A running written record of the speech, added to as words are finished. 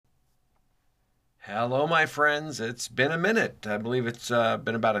Hello, my friends. It's been a minute. I believe it's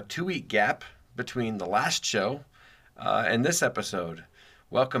been about a 2 week gap between the last show and this episode.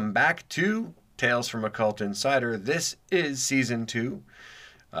 Welcome back to Tales from a Cult Insider. This is season 2,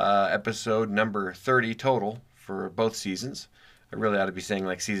 episode number 30 total for both seasons. I really ought to be saying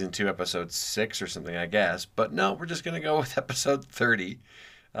like season 2, episode 6 or something, I guess. But no, we're just going to go with episode 30.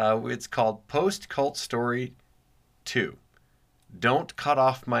 It's called Post Cult Story 2. Don't cut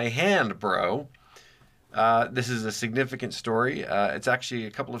off my hand, bro. This is a significant story. It's actually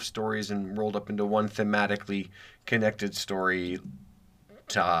a couple of stories and rolled up into one thematically connected story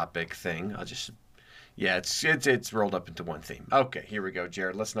topic thing. It's rolled up into one theme. Okay, here we go,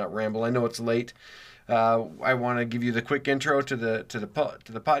 Jared. Let's not ramble. I know it's late. I want to give you the quick intro to the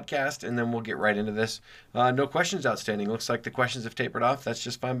podcast, and then we'll get right into this. No questions outstanding. Looks like the questions have tapered off. That's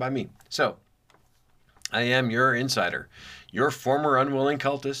just fine by me. So, I am your insider, your former unwilling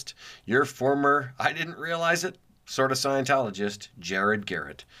cultist, your former, I didn't realize it, sort of Scientologist, Jared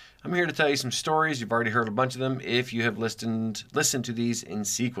Garrett. I'm here to tell you some stories. You've already heard a bunch of them if you have listened to these in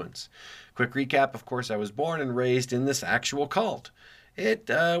sequence. Quick recap, of course, I was born and raised in this actual cult. It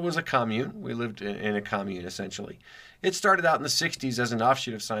was a commune. We lived in a commune, essentially. It started out in the 60s as an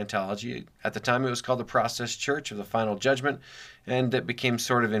offshoot of Scientology. At the time, it was called the Process Church of the Final Judgment, and it became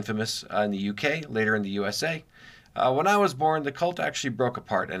sort of infamous in the UK, later in the USA. When I was born, the cult actually broke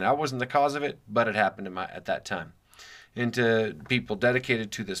apart, and I wasn't the cause of it, but it happened at that time. Into people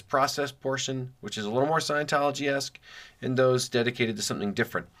dedicated to this process portion, which is a little more Scientology-esque, and those dedicated to something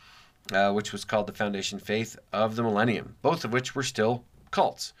different, which was called the Foundation Faith of the Millennium, both of which were still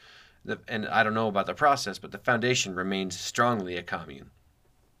cults. And I don't know about the process, but the foundation remains strongly a commune.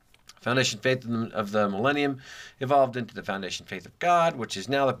 Foundation Faith of the Millennium evolved into the Foundation Faith of God, which is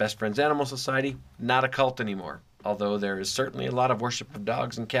now the Best Friends Animal Society, not a cult anymore. Although there is certainly a lot of worship of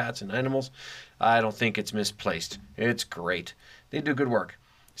dogs and cats and animals, I don't think it's misplaced. It's great. They do good work.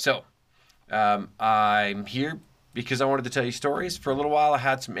 So, I'm here because I wanted to tell you stories. For a little while, I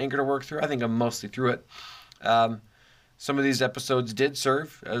had some anger to work through. I think I'm mostly through it. Some of these episodes did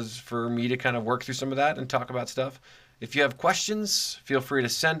serve as for me to kind of work through some of that and talk about stuff. If you have questions, feel free to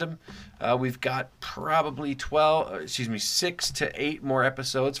send them. We've got probably 6 to 8 more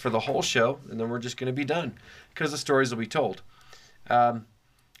episodes for the whole show, and then we're just going to be done because the stories will be told. I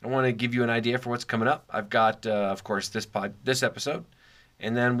want to give you an idea for what's coming up. I've got, of course, this episode,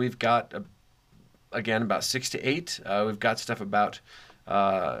 and then we've got, again, about 6 to 8. We've got stuff about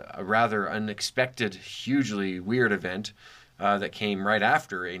a rather unexpected, hugely weird event that came right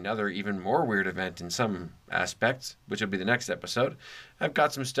after another even more weird event in some aspects, which will be the next episode. I've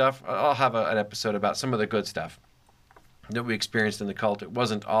got some stuff. I'll have an episode about some of the good stuff that we experienced in the cult. It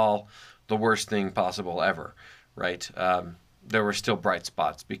wasn't all the worst thing possible ever, right? There were still bright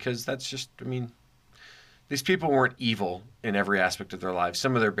spots because that's just, these people weren't evil in every aspect of their lives.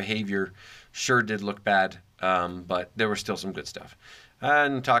 Some of their behavior sure did look bad, but there was still some good stuff.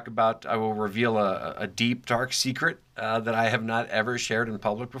 And I will reveal a deep, dark secret that I have not ever shared in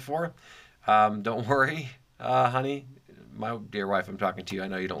public before. Don't worry, honey, my dear wife, I'm talking to you. I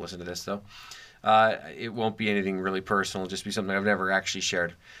know you don't listen to this, though. It won't be anything really personal. It'll just be something I've never actually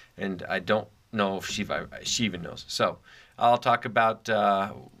shared. And I don't know if she even knows. So I'll talk about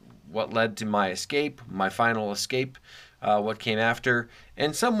what led to my escape, my final escape, what came after.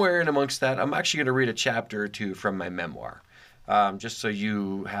 And somewhere in amongst that, I'm actually going to read a chapter or two from my memoir. Just so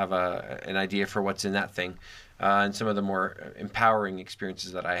you have an idea for what's in that thing, and some of the more empowering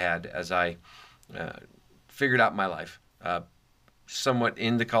experiences that I had as I figured out my life, somewhat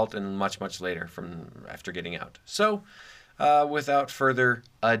in the cult and much, much later from after getting out. So, without further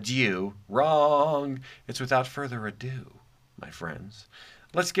ado, it's without further ado, my friends.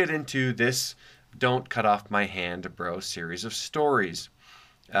 Let's get into this Don't Cut Off My Hand, Bro series of stories.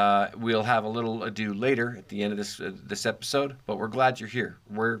 We'll have a little ado later at the end of this episode, but we're glad you're here.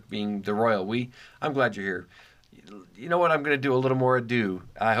 We're being the royal we. I'm glad you're here. You know what? I'm going to do a little more ado.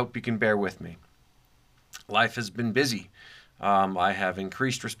 I hope you can bear with me. Life has been busy. I have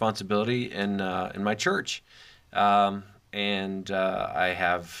increased responsibility in my church, and I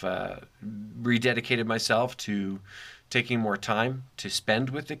have rededicated myself to taking more time to spend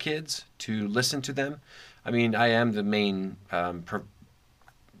with the kids, to listen to them. I am the main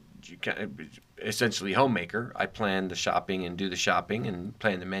essentially homemaker. I plan the shopping and do the shopping and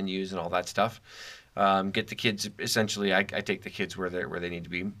plan the menus and all that stuff. Get the kids. Essentially, I take the kids where they need to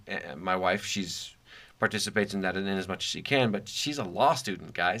be. My wife, she's participates in that in as much as she can, but she's a law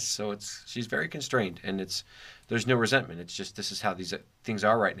student, guys. So she's very constrained, and there's no resentment. It's just this is how these things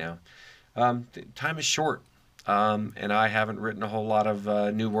are right now. Time is short. And I haven't written a whole lot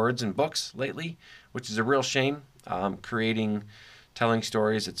of new words and books lately, which is a real shame. Telling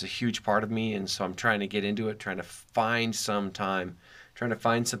stories, it's a huge part of me, and so I'm trying to get into it, trying to find some time, trying to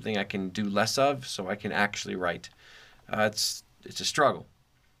find something I can do less of so I can actually write. It's a struggle,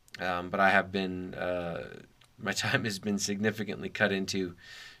 but I have been my time has been significantly cut into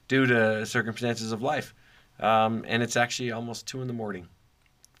due to circumstances of life, and it's actually almost 2 in the morning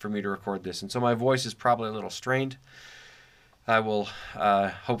for me to record this, and so my voice is probably a little strained. I will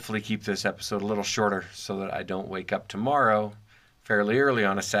hopefully keep this episode a little shorter so that I don't wake up tomorrow fairly early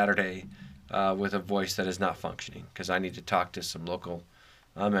on a Saturday with a voice that is not functioning, because I need to talk to some local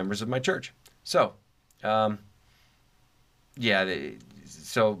members of my church. So, so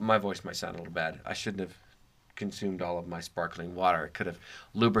my voice might sound a little bad. I shouldn't have consumed all of my sparkling water. It could have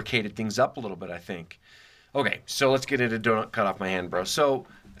lubricated things up a little bit, I think. Okay, so let's get into Don't Cut Off My Hand, Bro. So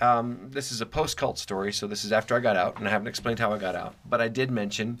this is a post-cult story, so this is after I got out, and I haven't explained how I got out. But I did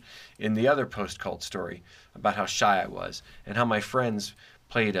mention in the other post-cult story about how shy I was and how my friends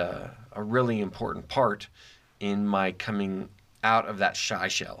played a really important part in my coming out of that shy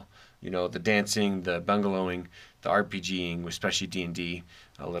shell. You know, the dancing, the bungalowing, the RPGing, especially D&D,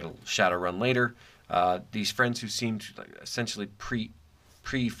 a little Shadowrun later. These friends who seemed like essentially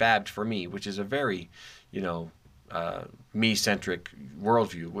prefabbed for me, which is a very, me-centric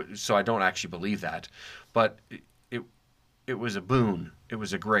worldview. So I don't actually believe that. But it was a boon. It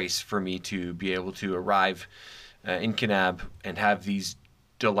was a grace for me to be able to arrive in Kanab and have these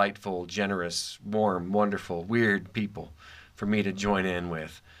delightful, generous, warm, wonderful, weird people for me to join in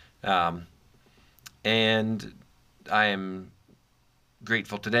with. And I am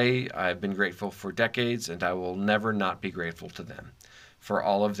grateful today. I've been grateful for decades, and I will never not be grateful to them for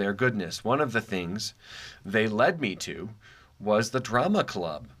all of their goodness. One of the things they led me to was the drama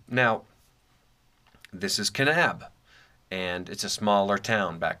club. Now, this is Kanab, and it's a smaller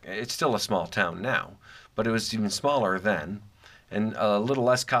town back. It's still a small town now, but it was even smaller then, and a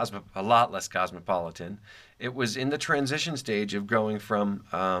lot less cosmopolitan. It was in the transition stage of going from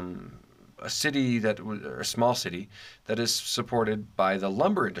a small city that is supported by the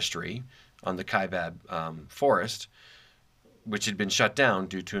lumber industry on the Kaibab forest, which had been shut down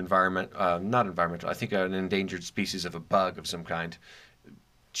due to I think an endangered species of a bug of some kind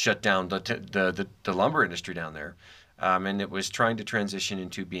shut down the lumber industry down there. And it was trying to transition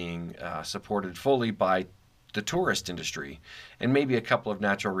into being supported fully by the tourist industry and maybe a couple of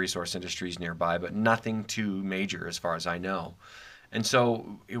natural resource industries nearby, but nothing too major as far as I know. And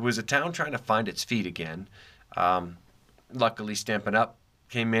so it was a town trying to find its feet again. Luckily, Stampin' Up!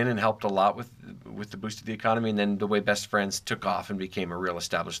 Came in and helped a lot with the boost of the economy, and then the way Best Friends took off and became a real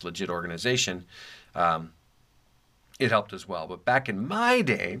established, legit organization, it helped as well. But back in my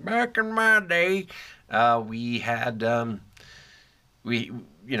day, we had it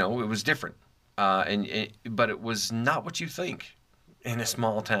was different, but it was not what you think in a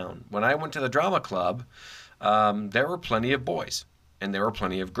small town. When I went to the drama club, there were plenty of boys and there were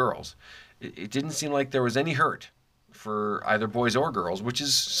plenty of girls. It didn't seem like there was any hurt for either boys or girls, which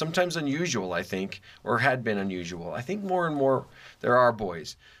is sometimes unusual, I think, or had been unusual. I think more and more there are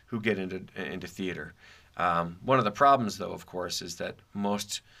boys who get into theater. One of the problems, though, of course, is that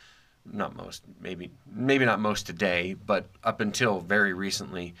maybe not most today, but up until very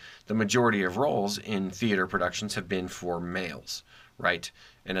recently, the majority of roles in theater productions have been for males, right?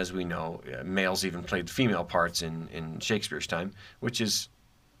 And as we know, males even played female parts in Shakespeare's time, which is,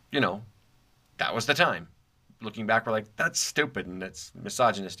 that was the time. Looking back, we're like, that's stupid and that's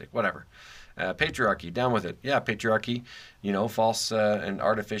misogynistic, whatever. Patriarchy, down with it. Yeah, patriarchy, false and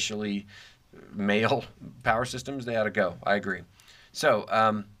artificially male power systems, they ought to go. I agree.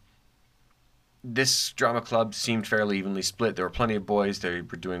 So this drama club seemed fairly evenly split. There were plenty of boys. They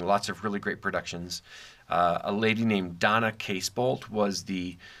were doing lots of really great productions. A lady named Donna Casebolt was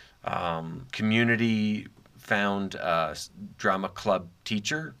the community found drama club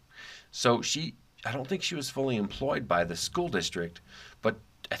teacher. So I don't think she was fully employed by the school district, but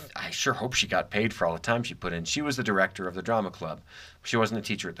I sure hope she got paid for all the time she put in. She was the director of the drama club. She wasn't a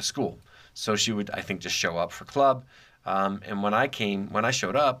teacher at the school. So she would, I think, just show up for club. And when I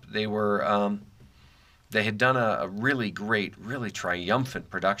showed up, they had done a really great, really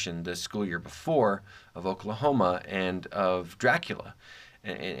triumphant production the school year before of Oklahoma and of Dracula.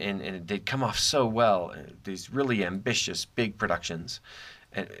 And they'd come off so well, these really ambitious, big productions.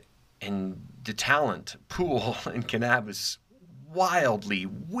 And the talent pool in Kanab is wildly,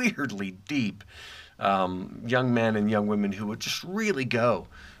 weirdly deep. Young men and young women who would just really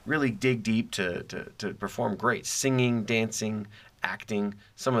dig deep to perform great singing, dancing, acting.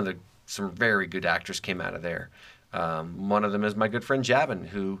 Some of the some very good actors came out of there. One of them is my good friend Javin,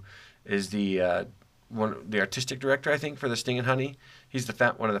 who is the artistic director, I think, for the Sting and Honey. He's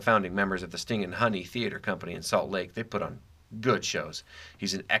one of the founding members of the Sting and Honey Theater Company in Salt Lake. They put on good shows.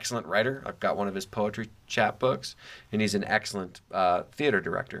 He's an excellent writer. I've got one of his poetry chapbooks, and he's an excellent theater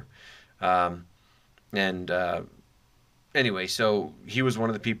director. Anyway, so he was one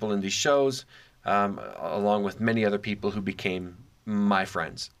of the people in these shows, along with many other people who became my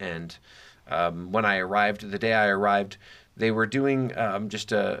friends. And when I arrived, the day I arrived, they were doing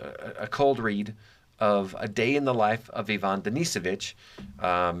just a cold read of A Day in the Life of Ivan Denisovich,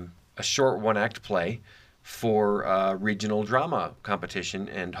 a short one-act play for a regional drama competition,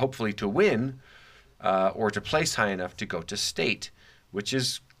 and hopefully to win or to place high enough to go to state, which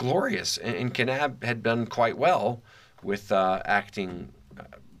is glorious. And Kanab had done quite well with acting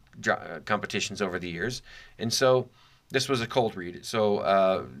competitions over the years. And so this was a cold read.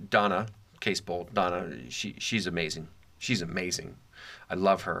 So Donna Casebolt, she's amazing. She's amazing. I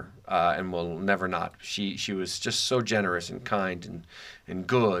love her and will never not. She was just so generous and kind and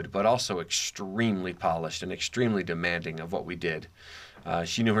good, but also extremely polished and extremely demanding of what we did.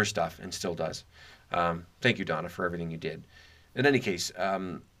 She knew her stuff and still does. Thank you, Donna, for everything you did. In any case,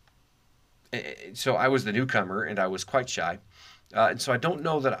 so I was the newcomer and I was quite shy. And so I don't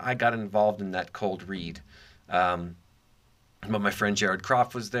know that I got involved in that cold read. But my friend Jared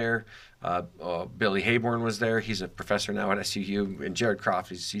Croft was there. Billy Hayborn was there. He's a professor now at SUU. And Jared Croft,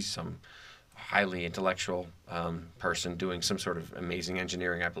 he's some highly intellectual person doing some sort of amazing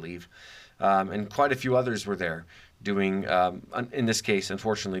engineering, I believe. And quite a few others were there doing, in this case,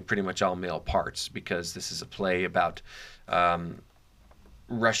 unfortunately, pretty much all male parts, because this is a play about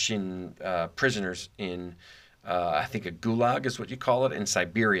Russian prisoners in, I think a gulag is what you call it, in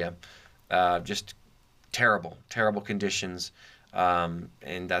Siberia. Just terrible, terrible conditions.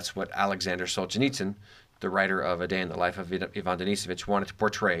 And that's what Alexander Solzhenitsyn, the writer of A Day in the Life of Ivan Denisovich, wanted to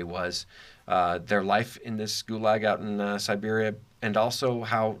portray, was their life in this gulag out in Siberia, and also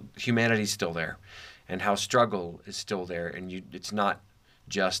how humanity's still there and how struggle is still there. And it's not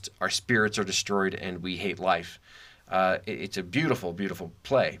just our spirits are destroyed and we hate life. It's a beautiful, beautiful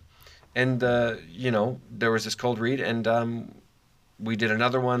play. And, there was this cold read, and we did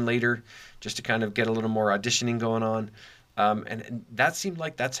another one later just to kind of get a little more auditioning going on. And that seemed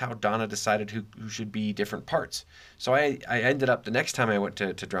like that's how Donna decided who should be different parts. So I ended up, the next time I went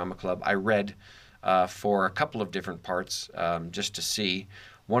to Drama Club, I read for a couple of different parts just to see.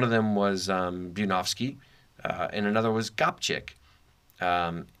 One of them was Bunovsky, and another was Gopchik.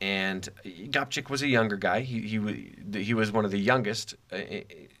 And Gopchik was a younger guy. He was one of the youngest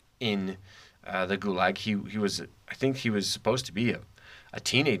in the Gulag. He was, I think he was supposed to be a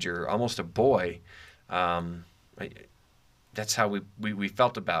teenager, almost a boy. That's how we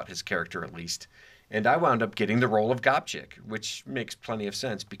felt about his character, at least. And I wound up getting the role of Gopchik, which makes plenty of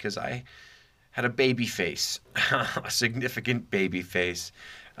sense because I had a baby face, a significant baby face.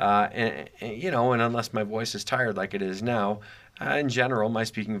 And unless my voice is tired like it is now, in general, my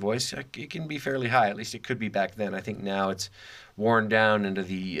speaking voice, it can be fairly high. At least it could be back then. I think now it's worn down into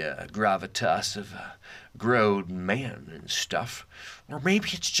the gravitas of a grown man and stuff. Or maybe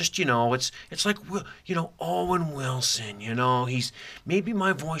it's just, it's like, Owen Wilson, maybe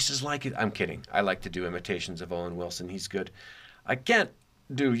my voice is like it. I'm kidding. I like to do imitations of Owen Wilson. He's good. I can't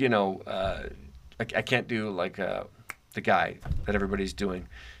do, I can't do like the guy that everybody's doing.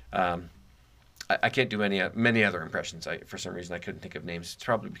 I can't do many other impressions. For some reason, I couldn't think of names. It's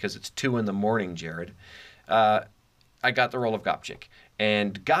probably because it's 2 a.m, Jared. I got the role of Gopchik.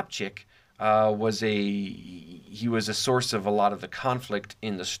 And Gopchik was a source of a lot of the conflict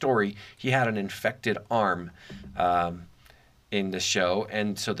in the story. He had an infected arm in the show,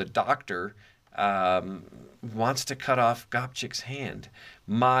 and so the doctor wants to cut off Gopchik's hand.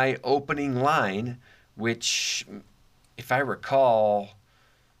 My opening line, which, if I recall,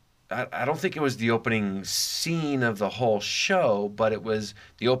 I don't think it was the opening scene of the whole show, but it was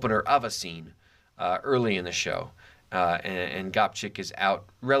the opener of a scene early in the show. And Gopchik is out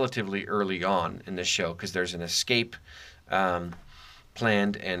relatively early on in the show because there's an escape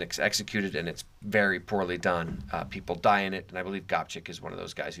planned and executed, and it's very poorly done. People die in it, and I believe Gopchik is one of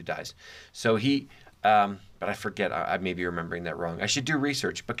those guys who dies. So but I forget. I may be remembering that wrong. I should do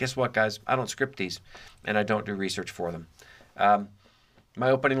research, but guess what, guys? I don't script these, and I don't do research for them. My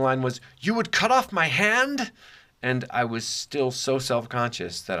opening line was, "You would cut off my hand?" And I was still so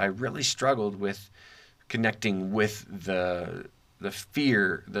self-conscious that I really struggled with connecting with the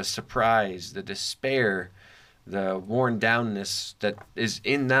fear, the surprise, the despair, the worn downness that is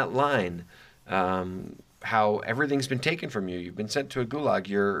in that line. how everything's been taken from you. You've been sent to a gulag.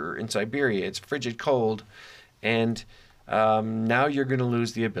 You're in Siberia. It's frigid cold, and now you're going to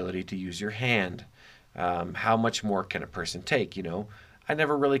lose the ability to use your hand. How much more can a person take? I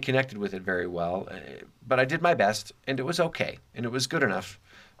never really connected with it very well, but I did my best, and it was okay, and it was good enough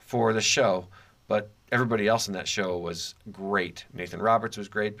for the show. But everybody else in that show was great. Nathan Roberts was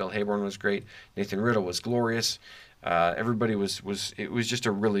great. Bill Hayborn was great. Nathan Riddle was glorious. Everybody was. It was just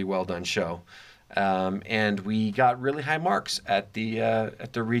a really well done show, and we got really high marks at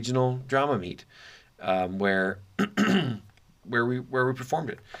the regional drama meet, where where we performed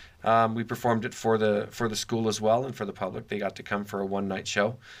it. We performed it for the school as well, and for the public. They got to come for a one-night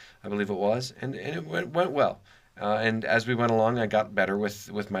show, I believe it was, and it went well. And as we went along, I got better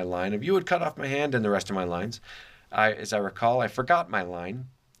with my line of "You would cut off my hand" and the rest of my lines. As I recall, I forgot my line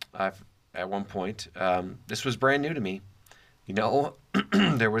at one point. This was brand new to me.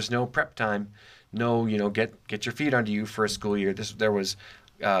 There was no prep time, no get your feet under you for a school year. There was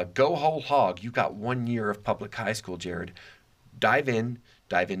go whole hog. You got 1 year of public high school, Jared. Dive in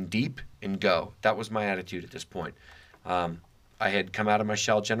deep, and go. That was my attitude at this point. I had come out of my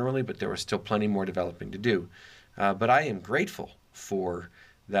shell generally, but there was still plenty more developing to do. But I am grateful for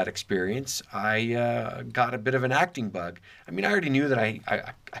that experience. I got a bit of an acting bug. I mean, I already knew that I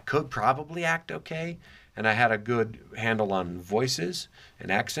could probably act okay, and I had a good handle on voices and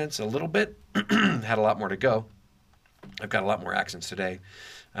accents a little bit. Had a lot more to go. I've got a lot more accents today.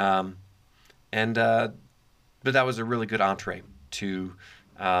 But that was a really good entree to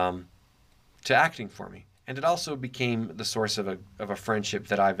acting for me. And it also became the source of a friendship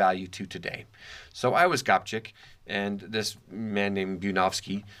that I value to today. So I was Gopchik, and this man named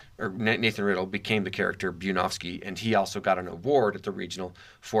Bunovsky, or Nathan Riddle, became the character Bunovsky, and he also got an award at the regional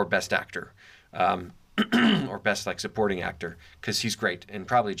for Best Actor, or Best supporting actor, because he's great. And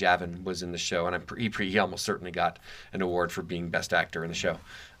probably Javin was in the show, and he almost certainly got an award for being Best Actor in the show,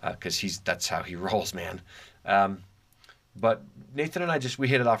 because that's how he rolls, man. But Nathan and I we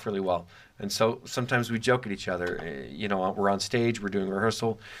hit it off really well. And so sometimes we joke at each other. We're on stage, we're doing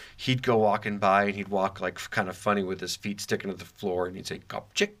rehearsal. He'd go walking by, and he'd walk kind of funny with his feet sticking to the floor, and he'd say,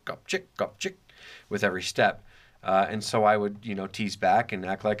 "Gopchik, Gopchik, Gopchik," with every step. And so I would, tease back and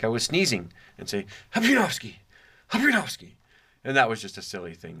act like I was sneezing and say, "Habrinovsky, Habrinovsky." And that was just a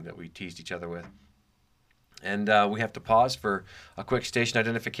silly thing that we teased each other with. And we have to pause for a quick station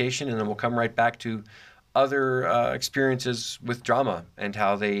identification, and then we'll come right back to other experiences with drama and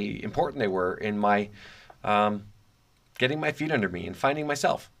how important they were in my getting my feet under me and finding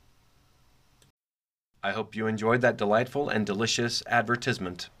myself. I hope you enjoyed that delightful and delicious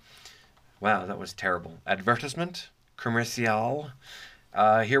advertisement. Wow, that was terrible. Advertisement? Commercial?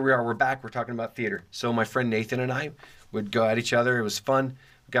 Here we are, we're back, we're talking about theater. So my friend Nathan and I would go at each other. It was fun.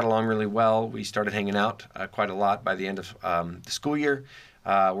 We got along really well. We started hanging out quite a lot by the end of the school year.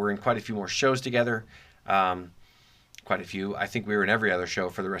 We're in quite a few more shows together. Quite a few. I think we were in every other show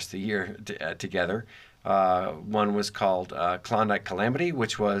for the rest of the year together. One was called Klondike Calamity,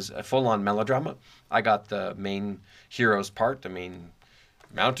 which was a full-on melodrama. I got the main hero's part, the main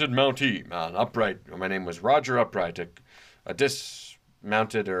mounted Mountee, upright. My name was Roger Upright, a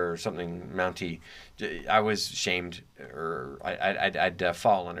dismounted or something Mountee. I was shamed, or I'd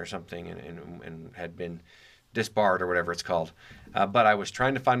fallen or something, and had been disbarred or whatever it's called. But I was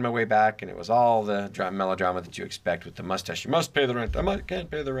trying to find my way back, and it was all the melodrama that you expect with the mustache. You must pay the rent. I can't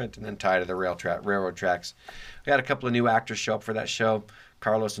pay the rent. And then tied to the railroad tracks. We had a couple of new actors show up for that show.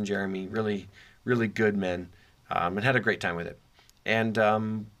 Carlos and Jeremy, really, really good men, and had a great time with it. And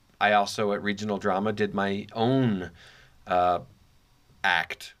I also, at Regional Drama, did my own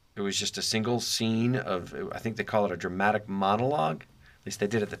act. It was just a single scene of, I think they call it a dramatic monologue. At least they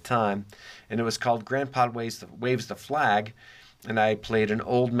did at the time. And it was called Grandpa Waves the Flag. And I played an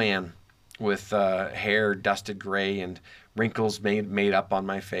old man with hair dusted gray and wrinkles made up on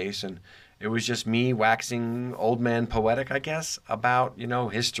my face. And it was just me waxing old man poetic, I guess, about,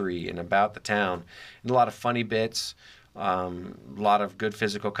 history and about the town. And a lot of funny bits, a lot of good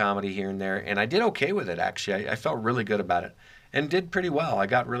physical comedy here and there. And I did okay with it, actually. I felt really good about it and did pretty well. I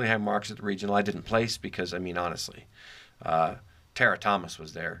got really high marks at the regional. I didn't place because, honestly, Tara Thomas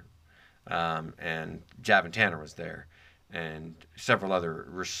was there, and Javin Tanner was there, and several other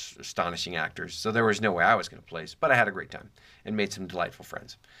astonishing actors. So there was no way I was going to place, but I had a great time and made some delightful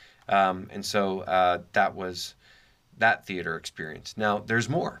friends. And so that was that theater experience. Now, there's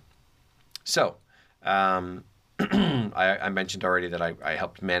more. So I mentioned already that I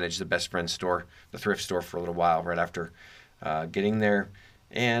helped manage the Best Friends store, the thrift store, for a little while right after getting there.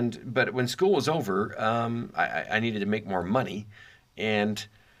 But when school was over, I needed to make more money. And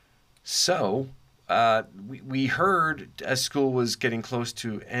so we heard as school was getting close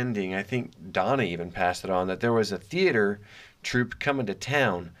to ending, I think Donna even passed it on, that there was a theater troupe coming to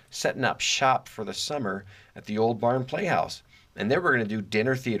town, setting up shop for the summer at the Old Barn Playhouse. And they were going to do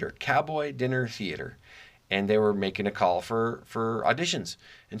dinner theater, cowboy dinner theater. And they were making a call for auditions.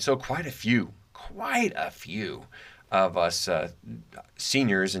 And so quite a few of us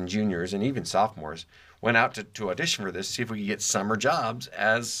seniors and juniors and even sophomores went out to audition for this, see if we could get summer jobs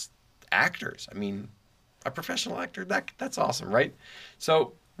as actors. I mean, a professional actor, that's awesome, right?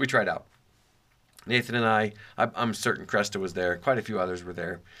 So we tried out. Nathan and I'm certain Cresta was there. Quite a few others were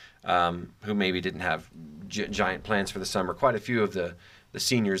there who maybe didn't have giant plans for the summer. Quite a few of the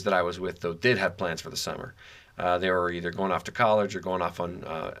seniors that I was with, though, did have plans for the summer. They were either going off to college or going off on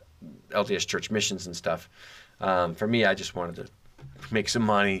LDS church missions and stuff. For me, I just wanted to make some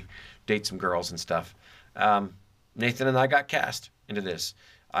money, date some girls and stuff. Nathan and I got cast into this.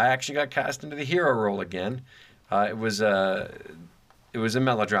 I actually got cast into the hero role again. It was a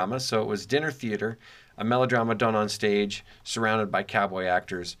melodrama, so it was dinner theater, a melodrama done on stage, surrounded by cowboy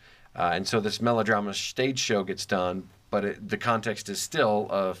actors. And so this melodrama stage show gets done, but the context is still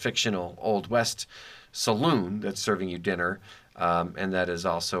a fictional Old West saloon that's serving you dinner, and that is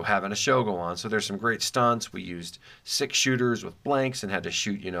also having a show go on. So there's some great stunts. We used 6 shooters with blanks and had to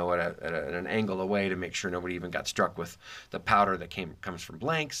shoot, at an angle away to make sure nobody even got struck with the powder that comes from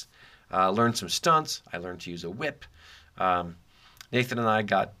blanks. Learned some stunts. I learned to use a whip. Nathan and I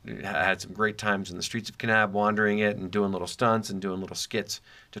had some great times in the streets of Kanab, wandering it and doing little stunts and doing little skits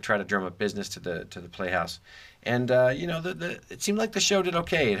to try to drum up business to the Playhouse. And it seemed like the show did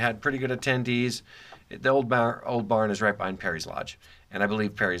okay. It had pretty good attendees. The old barn is right behind Perry's Lodge, and I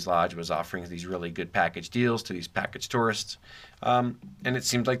believe Perry's Lodge was offering these really good package deals to these package tourists, and it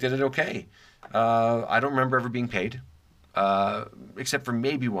seemed like they did okay. I don't remember ever being paid, except for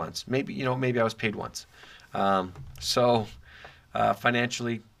maybe once. Maybe I was paid once.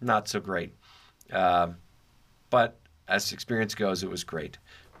 Financially, not so great. But as experience goes, it was great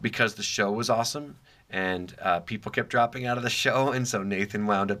because the show was awesome and people kept dropping out of the show. And so Nathan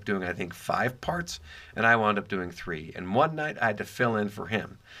wound up doing, I think, 5 parts and I wound up doing 3. And one night I had to fill in for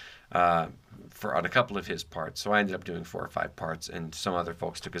him on a couple of his parts. So I ended up doing 4 or 5 parts and some other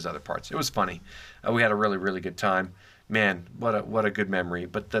folks took his other parts. It was funny. We had a really, really good time. Man, what a good memory.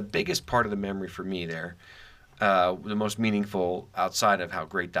 But the biggest part of the memory for me there, the most meaningful outside of how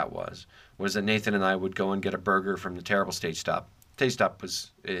great that was that Nathan and I would go and get a burger from the terrible Stage Stop. Stage Stop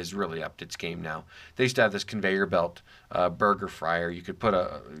is really upped its game now. They used to have this conveyor belt burger fryer. You could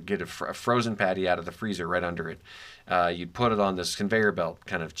get a frozen patty out of the freezer right under it. You'd put it on this conveyor belt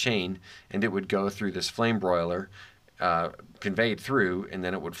kind of chain, and it would go through this flame broiler, conveyed through, and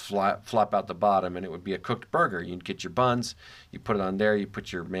then it would flop out the bottom, and it would be a cooked burger. You'd get your buns, you put it on there, you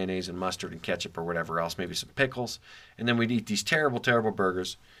put your mayonnaise and mustard and ketchup or whatever else, maybe some pickles, and then we'd eat these terrible, terrible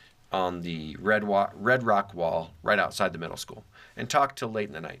burgers on the Red Rock Wall right outside the middle school and talk till late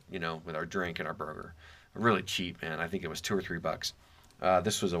in the night, with our drink and our burger. Really cheap, man. I think it was $2 or $3.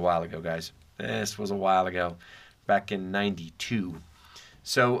 This was a while ago, guys. This was a while ago, back in '92.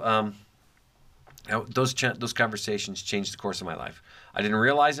 So, those conversations changed the course of my life. I didn't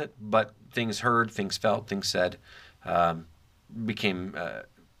realize it, but things heard, things felt, things said became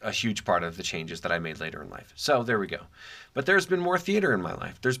a huge part of the changes that I made later in life. So there we go. But there's been more theater in my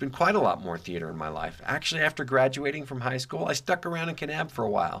life. There's been quite a lot more theater in my life. Actually, after graduating from high school, I stuck around in Kanab for a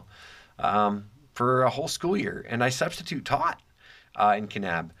while, for a whole school year, and I substitute taught in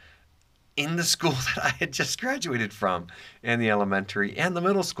Kanab in the school that I had just graduated from, in the elementary and the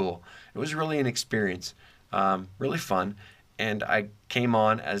middle school. It was really an experience, really fun. And I came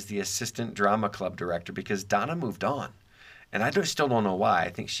on as the assistant drama club director because Donna moved on. And I still don't know why. I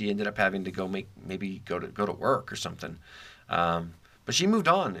think she ended up having to go to work or something. But she moved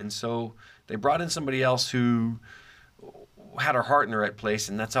on, and so they brought in somebody else who had her heart in the right place,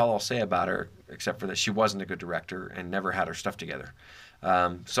 and that's all I'll say about her, except for that she wasn't a good director and never had her stuff together.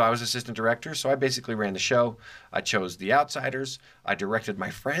 So I was assistant director, so I basically ran the show. I chose The Outsiders. I directed my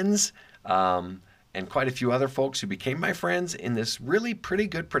friends, and quite a few other folks who became my friends in this really pretty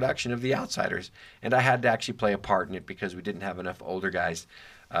good production of The Outsiders. And I had to actually play a part in it because we didn't have enough older guys.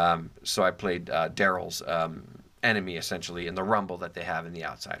 So I played Daryl's enemy, essentially, in the rumble that they have in The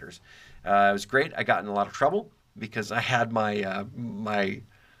Outsiders. It was great. I got in a lot of trouble because I had my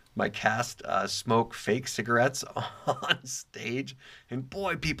cast smoke fake cigarettes on stage. And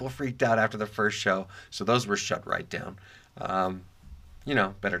boy, people freaked out after the first show. So those were shut right down.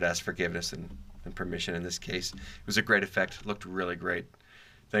 Better to ask forgiveness and permission in this case. It was a great effect. It looked really great.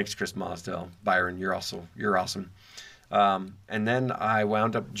 Thanks, Chris Mosdell. Byron, you're awesome. And then I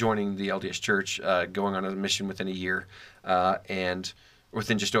wound up joining the LDS Church, going on a mission within a year, and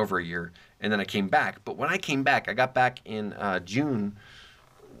within just over a year. And then I came back. But when I came back, I got back in June-ish,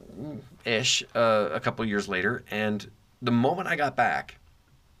 a couple years later. And the moment I got back,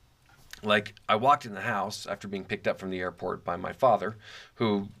 like, I walked in the house after being picked up from the airport by my father,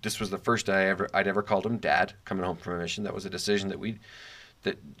 who, this was the first day I'd ever called him Dad, coming home from a mission. That was a decision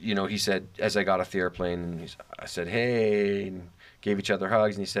he said, as I got off the airplane, and I said, hey, and gave each other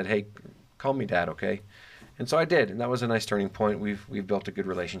hugs, and he said, hey, call me Dad, okay? And so I did, and that was a nice turning point. We've built a good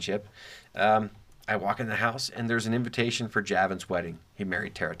relationship. I walk in the house, and there's an invitation for Javin's wedding. He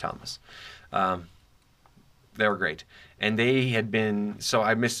married Tara Thomas. They were great, and they had been. So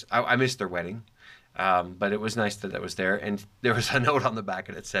I missed their wedding, but it was nice that was there. And there was a note on the back,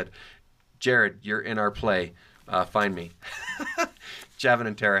 and it said, "Jared, you're in our play. Find me." Javin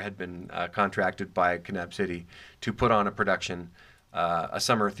and Tara had been contracted by Kanab City to put on a production, a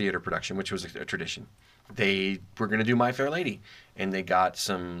summer theater production, which was a tradition. They were going to do My Fair Lady, and they got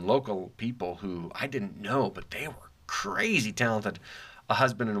some local people who I didn't know, but they were crazy talented. A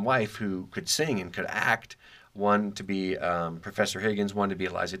husband and wife who could sing and could act. One to be Professor Higgins, one to be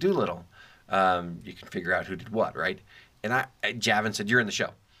Eliza Doolittle. You can figure out who did what, right? And Javin said, "You're in the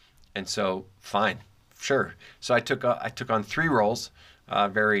show," and so fine, sure. So I took on 3 roles,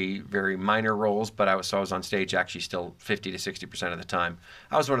 very very minor roles, but I was on stage actually still 50 to 60% of the time.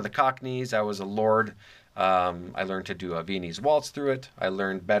 I was one of the Cockneys. I was a lord. I learned to do a Viennese waltz through it. I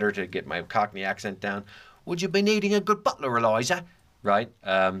learned better to get my Cockney accent down. "Would you be needing a good butler, Eliza?" Right.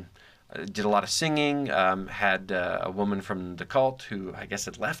 Did a lot of singing, had a woman from the cult who I guess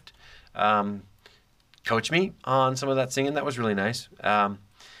had left, coach me on some of that singing. That was really nice.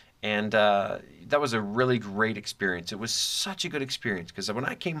 And that was a really great experience. It was such a good experience because when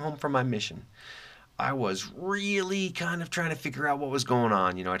I came home from my mission, I was really kind of trying to figure out what was going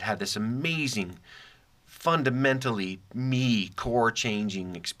on. I'd had this amazing, fundamentally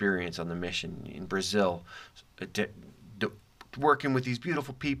core-changing experience on the mission in Brazil, working with these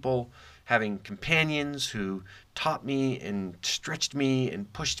beautiful people, having companions who taught me and stretched me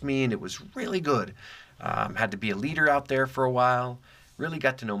and pushed me, and it was really good. Had to be a leader out there for a while, really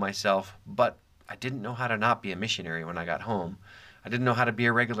got to know myself, but I didn't know how to not be a missionary when I got home. I didn't know how to be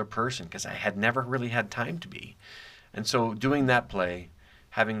a regular person because I had never really had time to be. And so doing that play,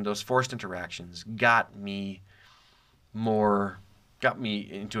 having those forced interactions, got me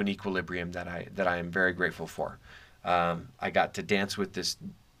into an equilibrium that I am very grateful for. I got to dance with this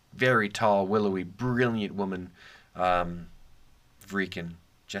very tall, willowy, brilliant woman, Vrieken.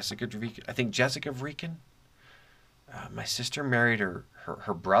 Jessica Vrieken. I think Jessica Vrieken. My sister married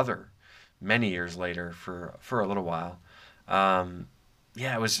her brother many years later for a little while.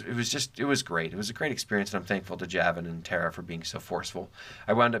 It was great. It was a great experience, and I'm thankful to Javin and Tara for being so forceful.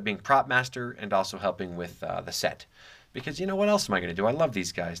 I wound up being prop master and also helping with the set. Because what else am I going to do? I love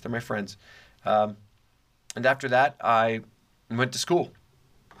these guys. They're my friends. And after that, I went to school,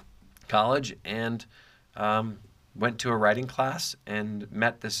 college, and went to a writing class and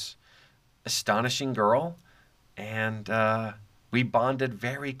met this astonishing girl. And we bonded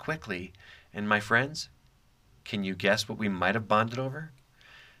very quickly. And my friends, can you guess what we might have bonded over?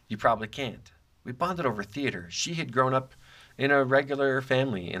 You probably can't. We bonded over theater. She had grown up in a regular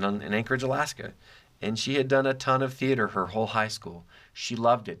family in Anchorage, Alaska. And she had done a ton of theater her whole high school. She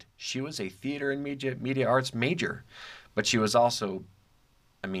loved it. She was a theater and media arts major. But she was also,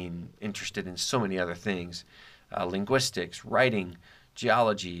 interested in so many other things. Linguistics, writing,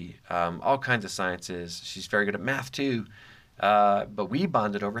 geology, all kinds of sciences. She's very good at math too. But we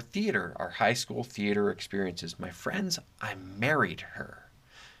bonded over theater, our high school theater experiences. My friends, I married her.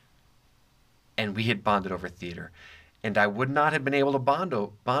 And we had bonded over theater. And I would not have been able to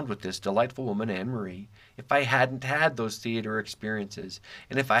bond with this delightful woman, Anne Marie, if I hadn't had those theater experiences.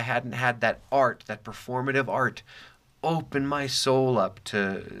 And if I hadn't had that art, that performative art, open my soul up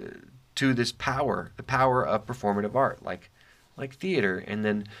to this power, the power of performative art, like theater and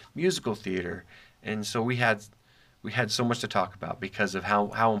then musical theater. And so we had so much to talk about because of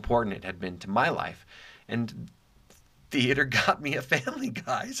how important it had been to my life. And theater got me a family,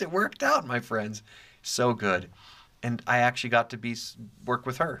 guys. It worked out, my friends. So good. And I actually got to work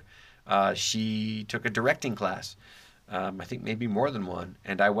with her. She took a directing class, I think maybe more than one.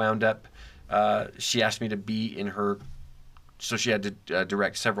 And I wound up, she asked me to be in her, so she had to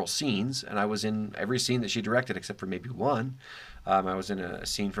direct several scenes. And I was in every scene that she directed except for maybe one. I was in a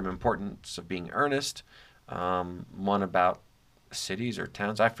scene from Importance of Being Earnest, one about cities or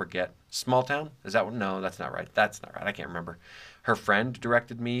towns, I forget. Small Town? Is that one? No, that's not right. I can't remember. Her friend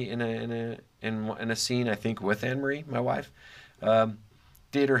directed me in a scene, I think, with Anne Marie, my wife. Um,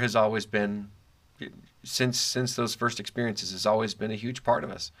 Theater has always been, since those first experiences, has always been a huge part of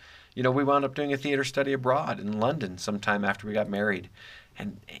us. We wound up doing a theater study abroad in London sometime after we got married,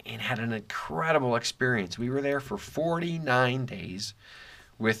 and had an incredible experience. We were there for 49 days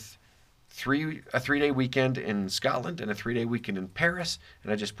with a 3-day weekend in Scotland and a 3-day weekend in Paris.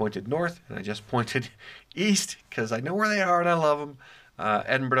 And I just pointed north and I just pointed east because I know where they are and I love them.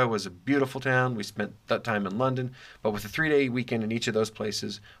 Edinburgh was a beautiful town. We spent that time in London, but with a 3-day weekend in each of those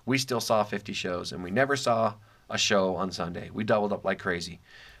places, we still saw 50 shows, and we never saw a show on Sunday. We doubled up like crazy.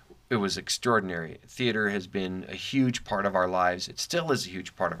 It was extraordinary. Theater has been a huge part of our lives. It still is a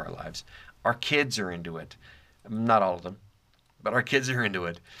huge part of our lives. Our kids are into it. Not all of them, but our kids are into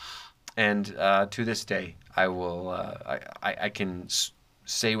it. And to this day, I can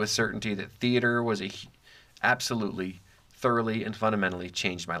say with certainty that theater was absolutely, thoroughly, and fundamentally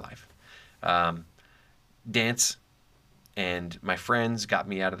changed my life. Dance and my friends got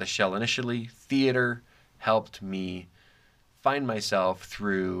me out of the shell initially. Theater helped me find myself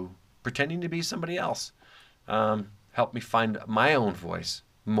through pretending to be somebody else. Helped me find my own voice,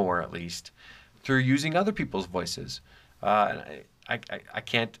 more at least, through using other people's voices. And I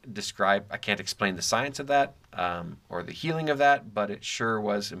can't explain the science of that or the healing of that, but it sure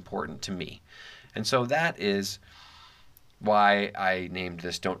was important to me. And so that is why I named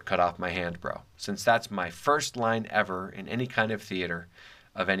this Don't Cut Off My Hand, Bro, since that's my first line ever in any kind of theater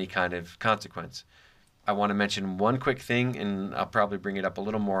of any kind of consequence. I want to mention one quick thing, and I'll probably bring it up a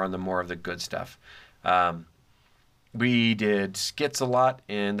little more on the more of the good stuff. We did skits a lot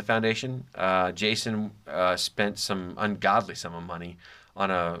in the foundation. Jason spent some ungodly sum of money on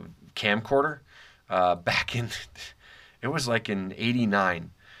a camcorder back in, it was like in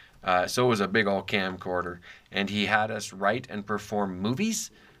 '89. So it was a big old camcorder. And he had us write and perform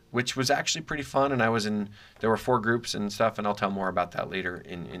movies, which was actually pretty fun. And there were 4 groups and stuff, and I'll tell more about that later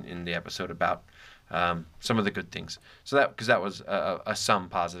in the episode about some of the good things. So because that was some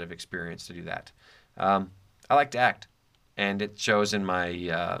positive experience to do that. I like to act, and it shows in my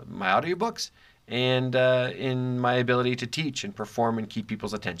audiobooks and in my ability to teach and perform and keep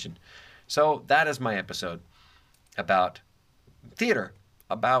people's attention. So that is my episode about theater,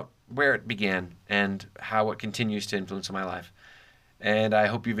 about where it began and how it continues to influence my life. And I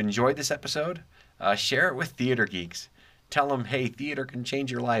hope you've enjoyed this episode. Share it with theater geeks. Tell them, hey, theater can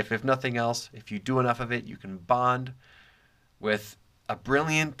change your life. If nothing else, if you do enough of it, you can bond with a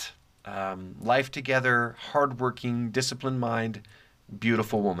brilliant, life together, hardworking, disciplined mind,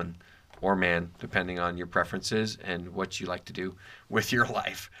 beautiful woman or man, depending on your preferences and what you like to do with your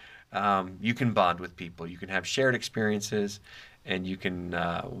life. You can bond with people. You can have shared experiences, and you can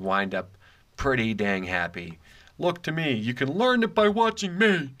wind up pretty dang happy. Look to me. You can learn it by watching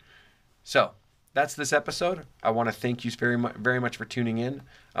me. So that's this episode. I want to thank you very much for tuning in.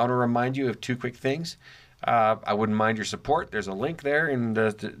 I want to remind you of 2 quick things. I wouldn't mind your support. There's a link there in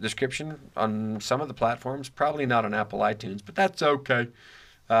the description on some of the platforms. Probably not on Apple iTunes, but that's okay.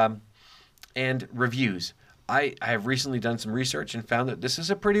 And reviews. I have recently done some research and found that this is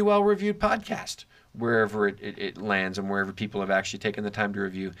a pretty well-reviewed podcast, wherever it lands and wherever people have actually taken the time to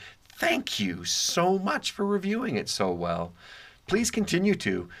review. Thank you so much for reviewing it so well. Please continue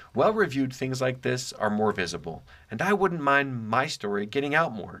to. Well-reviewed things like this are more visible, and I wouldn't mind my story getting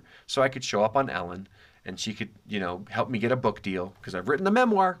out more so I could show up on Ellen and she could, help me get a book deal because I've written a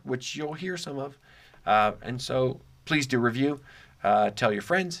memoir, which you'll hear some of. And so please do review. Tell your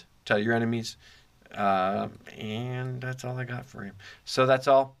friends, tell your enemies. And that's all I got for you. So that's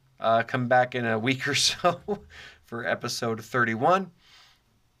all. Come back in a week or so for episode 31,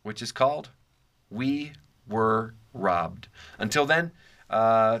 which is called We Were Robbed. Until then,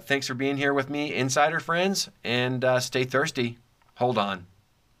 thanks for being here with me, Insider friends, and stay thirsty. Hold on.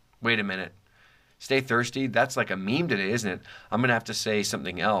 Wait a minute. Stay thirsty? That's like a meme today, isn't it? I'm going to have to say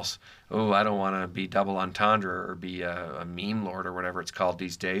something else. Oh, I don't want to be double entendre or be a meme lord or whatever it's called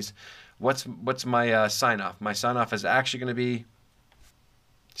these days. What's my sign-off? My sign-off is actually going to be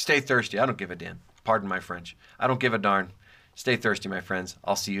stay thirsty. I don't give a damn. Pardon my French. I don't give a darn. Stay thirsty, my friends.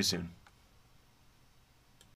 I'll see you soon.